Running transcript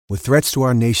With threats to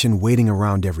our nation waiting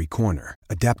around every corner,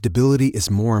 adaptability is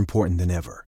more important than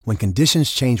ever. When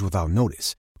conditions change without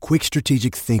notice, quick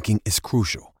strategic thinking is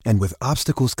crucial. And with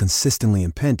obstacles consistently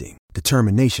impending,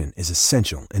 determination is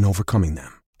essential in overcoming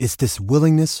them. It's this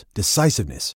willingness,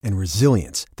 decisiveness, and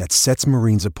resilience that sets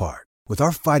Marines apart. With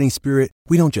our fighting spirit,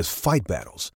 we don't just fight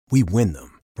battles, we win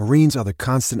them. Marines are the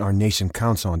constant our nation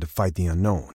counts on to fight the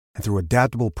unknown. And through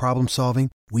adaptable problem solving,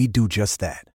 we do just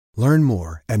that. Learn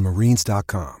more at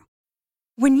marines.com.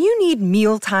 When you need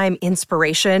mealtime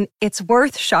inspiration, it's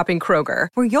worth shopping Kroger,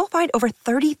 where you'll find over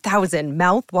 30,000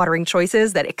 mouth-watering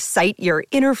choices that excite your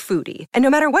inner foodie. And no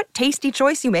matter what tasty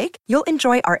choice you make, you'll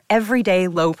enjoy our everyday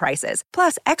low prices,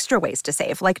 plus extra ways to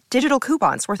save, like digital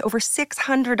coupons worth over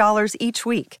 $600 each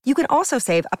week. You can also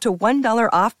save up to $1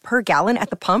 off per gallon at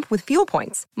the pump with fuel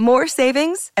points. More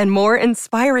savings and more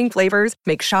inspiring flavors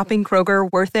make shopping Kroger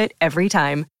worth it every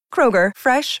time. Kroger,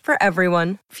 fresh for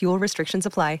everyone. Fuel restrictions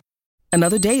apply.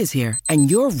 Another day is here,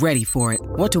 and you're ready for it.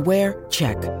 What to wear?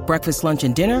 Check. Breakfast, lunch,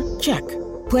 and dinner? Check.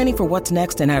 Planning for what's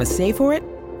next and how to save for it?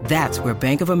 That's where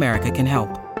Bank of America can help.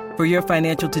 For your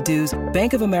financial to-dos,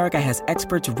 Bank of America has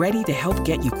experts ready to help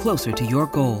get you closer to your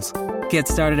goals. Get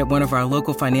started at one of our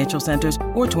local financial centers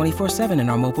or 24/7 in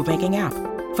our mobile banking app.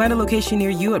 Find a location near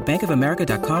you at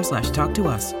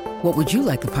bankofamerica.com/talktous. What would you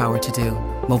like the power to do?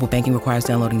 Mobile banking requires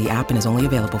downloading the app and is only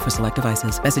available for select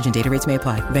devices. Message and data rates may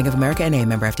apply. Bank of America N.A.,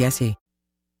 member FDIC.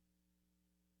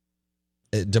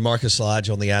 DaMarkus Lodge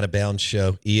on the Out of Bounds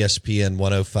Show, ESPN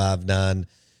 105.9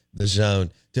 The Zone.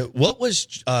 What was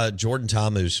Jordan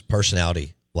Ta'amu's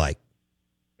personality like?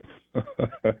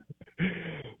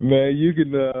 Man, you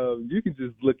can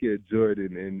just look at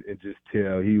Jordan and just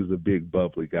tell he was a big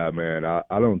bubbly guy, man. I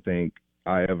don't think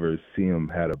I ever see him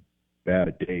had a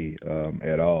bad day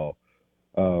at all.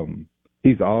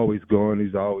 He's always going.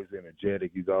 He's always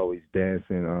energetic. He's always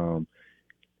dancing.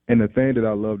 And the thing that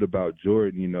I loved about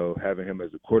Jordan, having him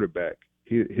as a quarterback,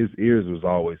 his ears was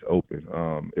always open.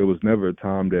 It was never a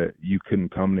time that you couldn't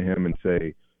come to him and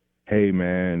say, hey,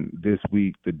 man, this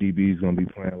week the DB is going to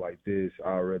be playing like this.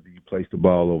 I'd rather you place the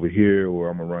ball over here, or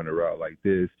I'm going to run a route like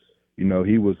this.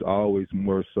 He was always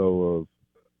more so of,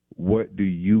 what do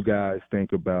you guys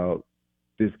think about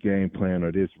this game plan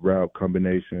or this route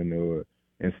combination? Or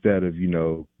instead of,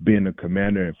 being a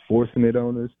commander and forcing it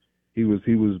on us, he was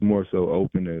more so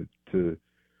open to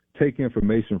take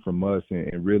information from us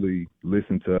and really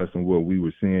listen to us and what we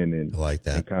were seeing, and, I like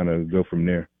that, and kind of go from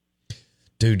there.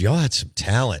 Dude, y'all had some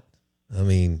talent. I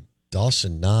mean,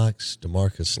 Dawson Knox,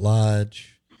 DaMarkus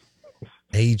Lodge,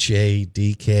 AJ,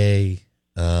 DK.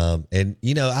 And,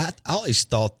 I always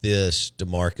thought this,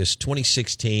 DaMarkus,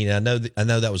 2016, I know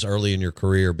that was early in your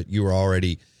career, but you were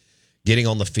already getting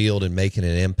on the field and making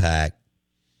an impact.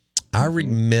 I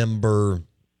remember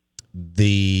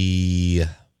the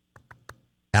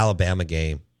Alabama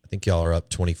game. I think y'all are up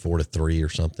 24-3 or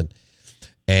something.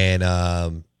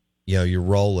 And, you're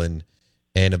rolling.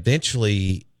 And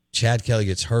eventually Chad Kelly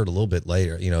gets hurt a little bit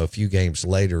later, a few games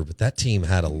later. But that team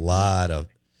had a lot of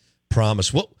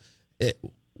promise.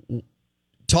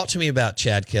 Talk to me about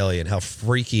Chad Kelly and how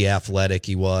freaky athletic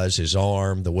he was, his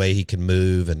arm, the way he can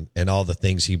move, and all the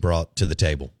things he brought to the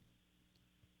table.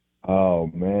 Oh,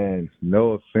 man,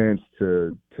 no offense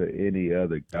to any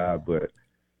other guy, but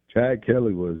Chad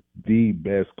Kelly was the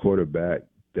best quarterback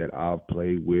that I've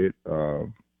played with. I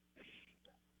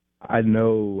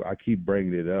know I keep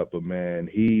bringing it up, but, man,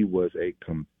 he was a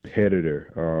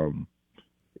competitor.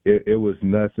 It was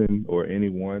nothing or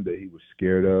anyone that he was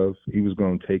scared of. He was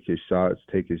going to take his shots,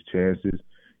 take his chances.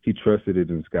 He trusted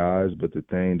it in his guys, but the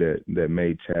thing that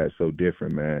made Chad so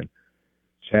different, man,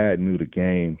 Chad knew the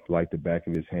game like the back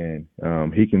of his hand.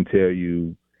 He can tell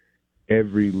you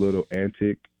every little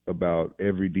antic about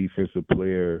every defensive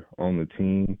player on the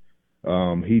team.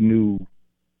 He knew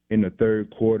in the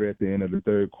third quarter, at the end of the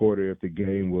third quarter, if the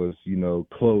game was,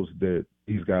 close, that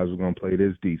these guys were going to play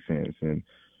this defense, and,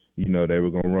 they were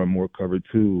going to run more cover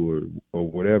two or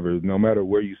whatever. No matter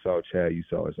where you saw Chad, you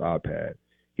saw his iPad.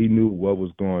 He knew what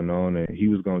was going on, and he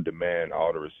was going to demand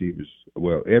all the receivers,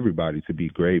 well, everybody, to be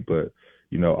great, but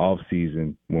off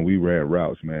season, when we ran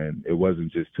routes, man, it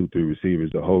wasn't just 2-3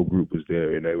 receivers. The whole group was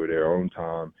there, and they were there on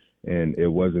time, and it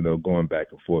wasn't a going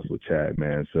back and forth with Chad,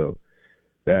 man. So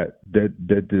that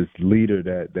this leader,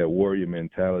 that warrior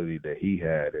mentality that he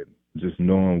had, and just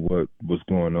knowing what was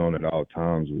going on at all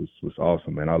times was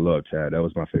awesome, man. I love Chad. That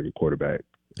was my favorite quarterback.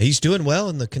 He's doing well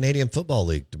in the Canadian Football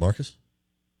League, DaMarkus.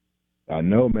 I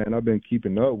know, man. I've been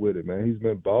keeping up with it, man. He's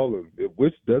been balling,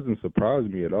 which doesn't surprise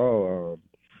me at all.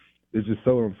 It's just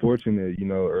so unfortunate,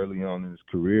 early on in his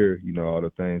career, all the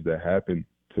things that happened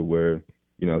to where,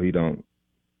 he don't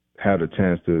had a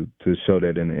chance to show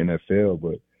that in the NFL.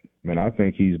 But, man, I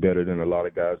think he's better than a lot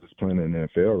of guys that's playing in the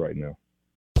NFL right now.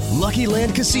 Lucky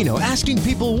Land Casino, asking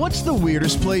people, what's the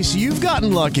weirdest place you've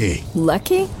gotten lucky?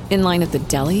 Lucky? In line at the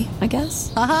deli, I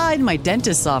guess? Aha, in my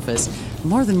dentist's office.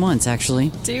 More than once,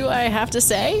 actually. Do I have to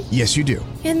say? Yes, you do.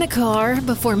 In the car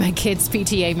before my kids'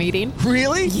 PTA meeting.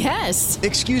 Really? Yes.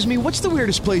 Excuse me, what's the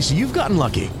weirdest place you've gotten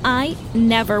lucky? I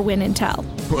never win and tell.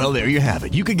 Well, there you have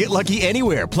it. You can get lucky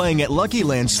anywhere, playing at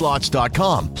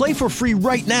LuckyLandSlots.com. Play for free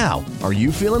right now. Are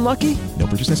you feeling lucky? No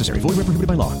purchase necessary. Void where prohibited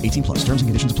by law. 18 plus. Terms and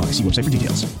conditions apply. See website for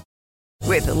details.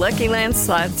 With the Lucky Land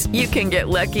Slots, you can get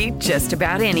lucky just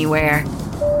about anywhere.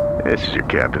 This is your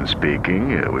captain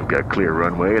speaking. We've got clear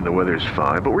runway and the weather's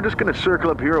fine, but we're just going to circle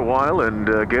up here a while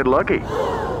and get lucky.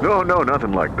 No,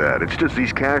 nothing like that. It's just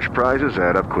these cash prizes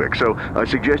add up quick. So I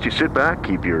suggest you sit back,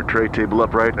 keep your tray table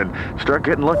upright, and start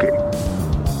getting lucky.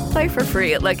 Play for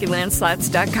free at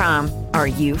LuckyLandSlots.com. Are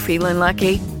you feeling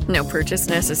lucky? No purchase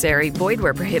necessary. Void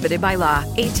where prohibited by law.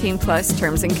 18 plus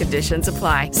terms and conditions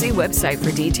apply. See website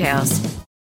for details.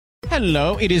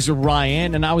 Hello, it is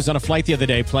Ryan, and I was on a flight the other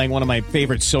day playing one of my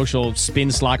favorite social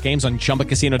spin slot games on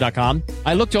ChumbaCasino.com.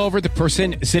 I looked over at the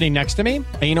person sitting next to me,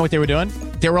 and you know what they were doing?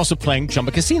 They were also playing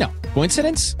Chumba Casino.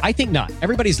 Coincidence? I think not.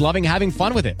 Everybody's loving having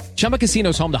fun with it. Chumba Casino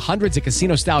is home to hundreds of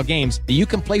casino-style games that you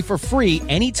can play for free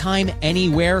anytime,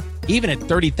 anywhere, even at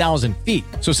 30,000 feet.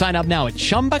 So sign up now at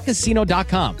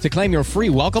ChumbaCasino.com to claim your free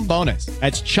welcome bonus.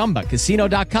 That's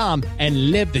ChumbaCasino.com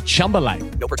and live the Chumba life.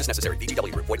 No purchase necessary.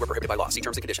 VGW. Void where prohibited by law. See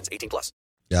terms and conditions. 18 plus.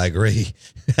 Yeah, I agree.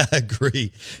 I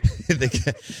agree.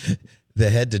 The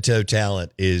head-to-toe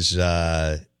talent is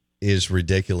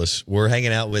ridiculous. We're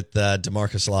hanging out with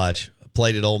DaMarkus Lodge.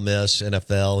 Played at Ole Miss,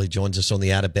 NFL. He joins us on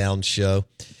the Out of Bounds show,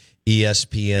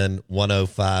 ESPN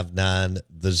 105.9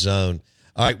 The Zone.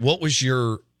 All right, what was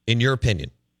in your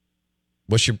opinion,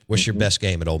 what's your best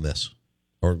game at Ole Miss,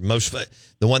 or the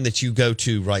one that you go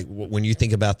to right when you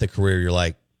think about the career? You're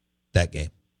like, that game.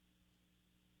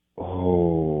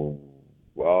 Oh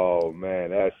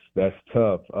man, that's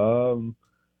tough.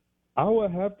 I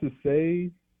would have to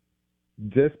say,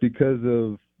 just because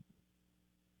of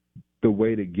the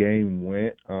way the game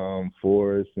went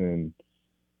for us, and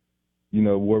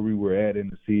where we were at in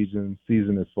the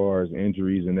season as far as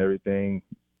injuries and everything.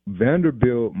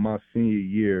 Vanderbilt, my senior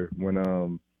year, when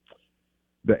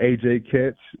the AJ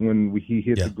catch, when he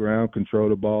hit the ground,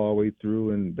 controlled the ball all the way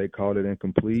through, and they called it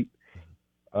incomplete.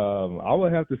 I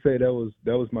would have to say that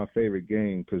was my favorite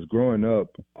game, because growing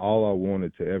up, all I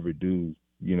wanted to ever do,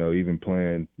 even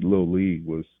playing Little League,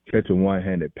 was catch a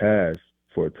one-handed pass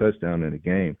for a touchdown in a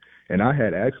game. And I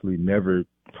had actually never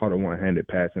caught a one-handed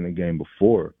pass in a game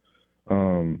before.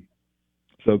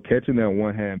 So catching that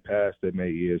one-hand pass that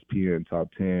made ESPN top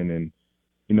 10, and,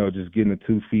 just getting the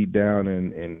 2 feet down,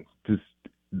 and just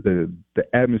the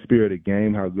atmosphere of the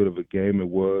game, how good of a game it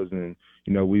was. And,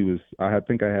 I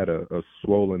think I had a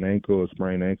swollen ankle, a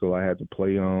sprained ankle I had to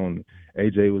play on.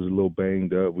 AJ was a little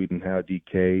banged up. We didn't have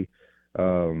DK.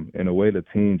 And the way the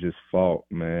team just fought,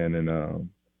 man. And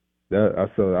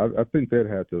I think that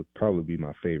had to probably be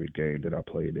my favorite game that I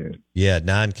played in. Yeah,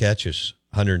 9 catches,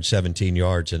 117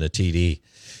 yards, and a TD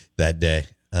that day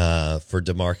for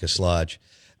DaMarkus Lodge.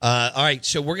 All right,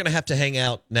 so we're going to have to hang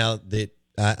out now that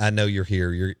I know you're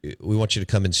here. We want you to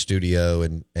come in studio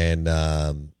and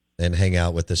hang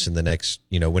out with us in the next,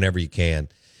 whenever you can,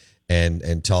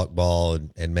 and talk ball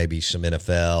and maybe some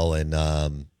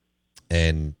NFL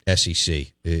and SEC.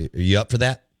 Are you up for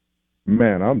that?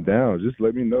 Man, I'm down. Just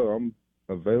let me know. I'm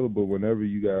available whenever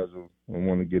you guys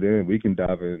want to get in. We can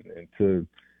dive into,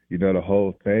 the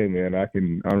whole thing, man. I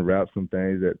can unwrap some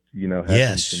things that,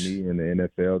 happened to me in the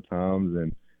NFL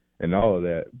times and all of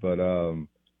that. But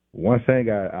one thing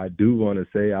I do want to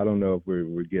say, I don't know if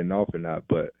we're getting off or not,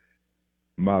 but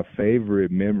my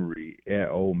favorite memory at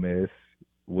Ole Miss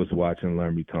was watching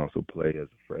Laramie Tunsil play as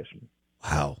a freshman.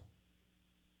 Wow.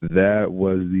 That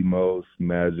was the most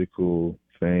magical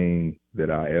thing that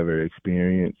I ever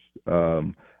experienced.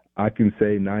 I can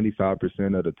say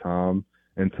 95% of the time,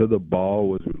 until the ball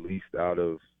was released out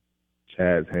of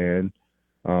Chad's hand,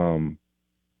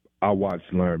 I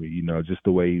watched Laramie, just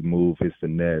the way he moved, his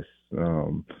finesse,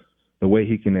 the way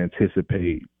he can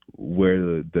anticipate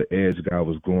where the edge guy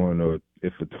was going, or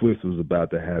if a twist was about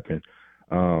to happen.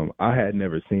 I had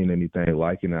never seen anything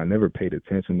like it, and I never paid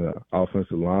attention to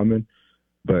offensive linemen,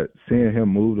 but seeing him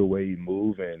move the way he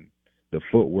moved, and the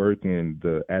footwork and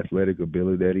the athletic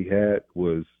ability that he had,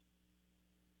 was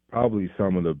probably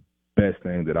some of the best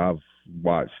things that I've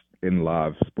watched in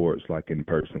live sports, like in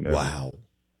person. Ever. Wow.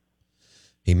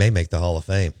 He may make the Hall of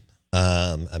Fame.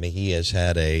 He has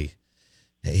had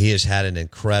an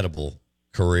incredible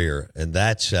career, and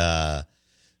that's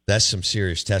some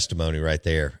serious testimony right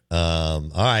there. All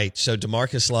right, so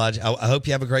DaMarkus Lodge, I hope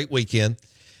you have a great weekend.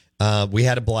 We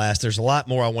had a blast. There's a lot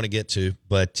more I want to get to,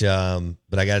 but I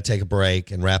got to take a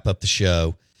break and wrap up the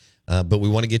show. But we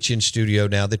want to get you in studio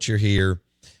now that you're here.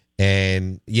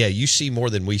 And yeah, you see more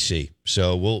than we see.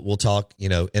 So we'll talk,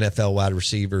 NFL wide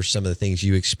receivers, some of the things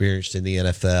you experienced in the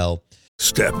NFL.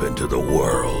 Step into the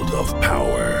world of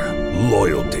power,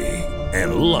 loyalty,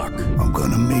 and luck. I'm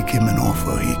going to make him an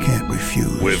offer he can't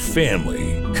refuse. With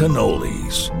family,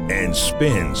 cannolis, and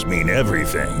spins mean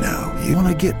everything. Now, you want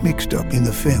to get mixed up in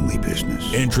the family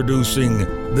business. Introducing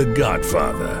The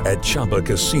Godfather at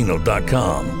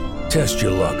ChumbaCasino.com. Test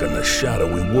your luck in the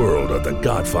shadowy world of The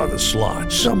Godfather slot.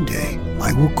 Someday,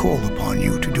 I will call upon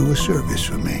you to do a service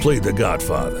for me. Play The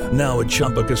Godfather now at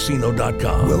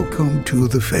ChumbaCasino.com. Welcome to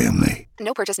the family.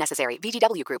 No purchase necessary.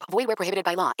 VGW Group. Void where prohibited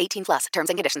by law. 18+. Terms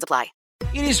and conditions apply.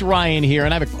 It is Ryan here,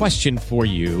 and I have a question for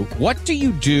you. What do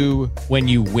you do when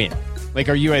you win? Like,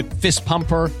 are you a fist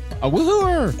pumper, a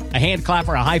woo-hooer, a hand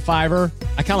clapper, a high fiver?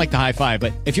 I kind of like the high five,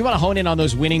 but if you want to hone in on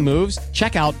those winning moves,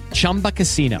 check out Chumba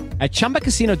Casino. At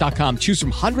ChumbaCasino.com, choose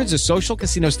from hundreds of social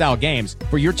casino-style games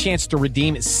for your chance to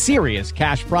redeem serious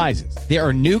cash prizes. There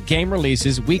are new game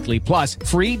releases weekly, plus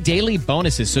free daily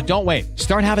bonuses. So don't wait.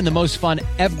 Start having the most fun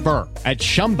ever at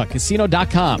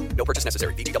ChumbaCasino.com. No purchase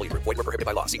necessary. VGW Group. Void where prohibited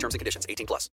by law. See terms and conditions.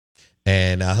 18+.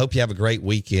 And I hope you have a great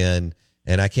weekend.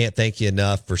 And I can't thank you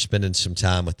enough for spending some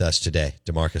time with us today,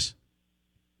 DaMarkus.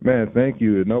 Man, thank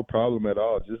you. No problem at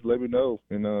all. Just let me know,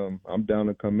 and I'm down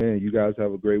to come in. You guys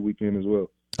have a great weekend as well.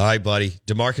 All right, buddy.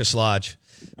 DaMarkus Lodge,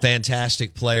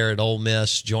 fantastic player at Ole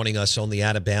Miss, joining us on the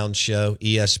Out of Bounds show,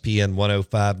 ESPN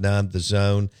 105.9 The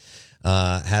Zone.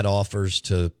 Had offers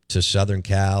to Southern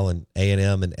Cal and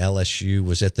A&M and LSU.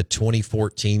 Was at the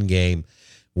 2014 game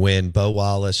when Bo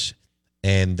Wallace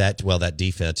and that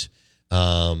defense,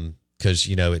 because,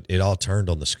 it all turned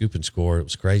on the scoop and score. It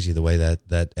was crazy the way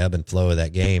that ebb and flow of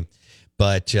that game.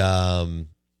 But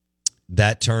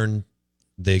that turned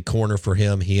the corner for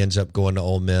him. He ends up going to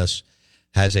Ole Miss,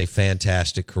 has a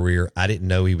fantastic career. I didn't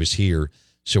know he was here,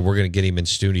 so we're going to get him in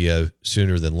studio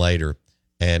sooner than later.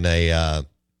 And a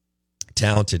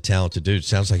talented dude.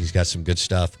 Sounds like he's got some good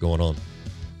stuff going on,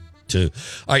 too.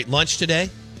 All right, lunch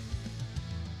today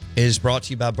is brought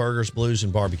to you by Burgers, Blues,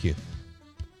 and Barbecue.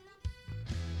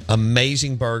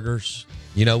 Amazing burgers.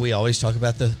 We always talk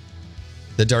about the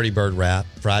Dirty Bird wrap,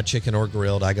 fried chicken or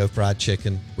grilled. I go fried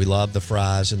chicken. We love the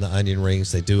fries and the onion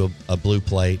rings. They do a blue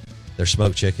plate. Their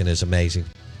smoked chicken is amazing.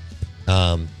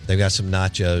 They've got some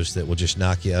nachos that will just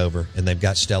knock you over, and they've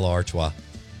got Stella Artois.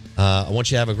 I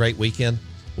want you to have a great weekend.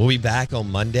 We'll be back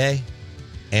on Monday,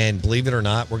 and believe it or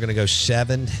not, we're going to go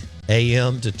 7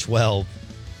 a.m. to 12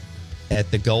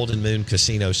 at the Golden Moon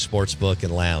Casino Sportsbook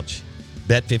and Lounge.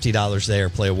 Bet $50 there.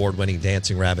 Play award-winning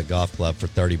Dancing Rabbit Golf Club for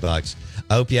 $30.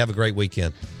 I hope you have a great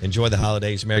weekend. Enjoy the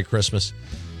holidays. Merry Christmas.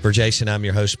 For Jason, I'm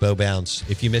your host, Bo Bounds.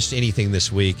 If you missed anything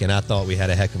this week, and I thought we had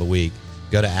a heck of a week,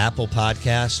 go to Apple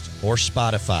Podcast or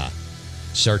Spotify.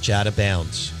 Search Out of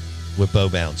Bounds with Bo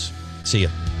Bounds. See ya.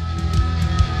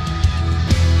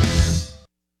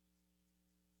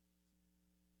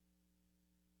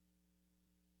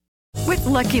 With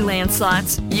Lucky Land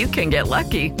Slots, you can get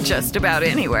lucky just about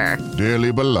anywhere.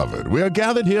 Dearly beloved, we are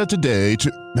gathered here today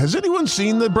to... Has anyone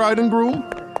seen the bride and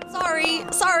groom?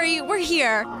 Sorry, we're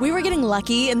here. We were getting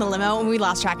lucky in the limo and we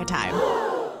lost track of time.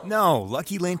 No,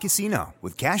 Lucky Land Casino,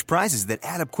 with cash prizes that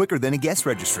add up quicker than a guest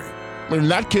registry. In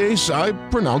that case, I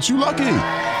pronounce you lucky.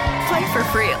 Play for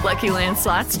free at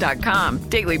LuckyLandSlots.com.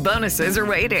 Daily bonuses are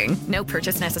waiting. No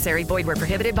purchase necessary. Void where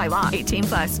prohibited by law.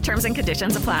 18+. Terms and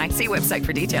conditions apply. See website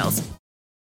for details.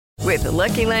 With the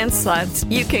Lucky Land Slots,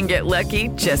 you can get lucky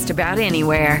just about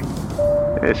anywhere.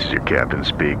 This is your captain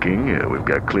speaking. We've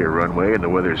got clear runway and the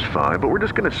weather's fine, but we're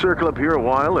just going to circle up here a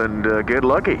while and get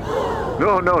lucky.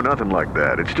 No, nothing like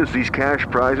that. It's just these cash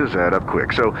prizes add up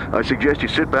quick. So I suggest you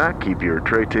sit back, keep your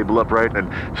tray table upright, and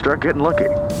start getting lucky.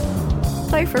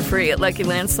 Play for free at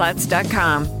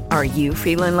LuckyLandSlots.com. Are you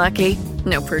feeling lucky?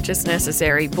 No purchase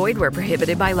necessary. Void where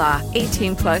prohibited by law.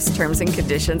 18+ terms and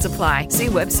conditions apply. See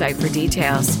website for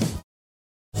details.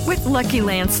 With Lucky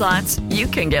Land Slots, you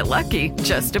can get lucky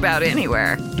just about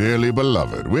anywhere. Dearly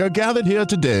beloved, we are gathered here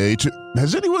today to...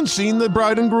 Has anyone seen the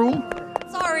bride and groom?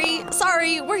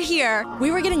 Sorry, we're here.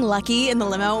 We were getting lucky in the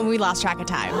limo and we lost track of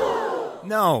time.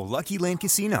 No, Lucky Land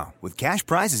Casino, with cash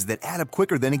prizes that add up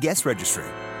quicker than a guest registry.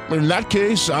 In that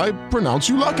case, I pronounce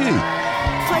you lucky.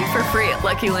 Play for free at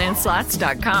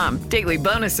LuckyLandSlots.com. Daily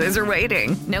bonuses are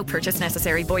waiting. No purchase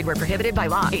necessary. Void where prohibited by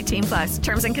law. 18+.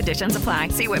 Terms and conditions apply.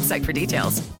 See website for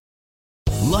details.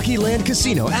 Lucky Land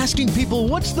Casino, asking people,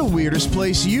 what's the weirdest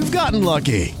place you've gotten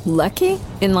lucky? Lucky?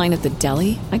 In line at the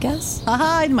deli, I guess?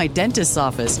 Aha, in my dentist's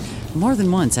office. More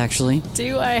than once, actually.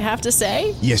 Do I have to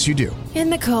say? Yes, you do. In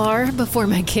the car before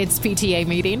my kids' PTA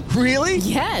meeting. Really?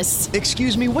 Yes.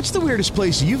 Excuse me, what's the weirdest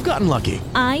place you've gotten lucky?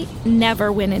 I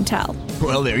never win and tell.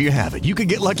 Well, there you have it. You can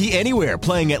get lucky anywhere,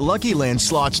 playing at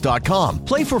LuckyLandSlots.com.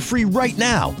 Play for free right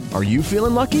now. Are you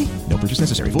feeling lucky? No purchase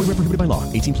necessary. Void where prohibited by law.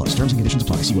 18 plus. Terms and conditions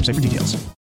apply. See website for details.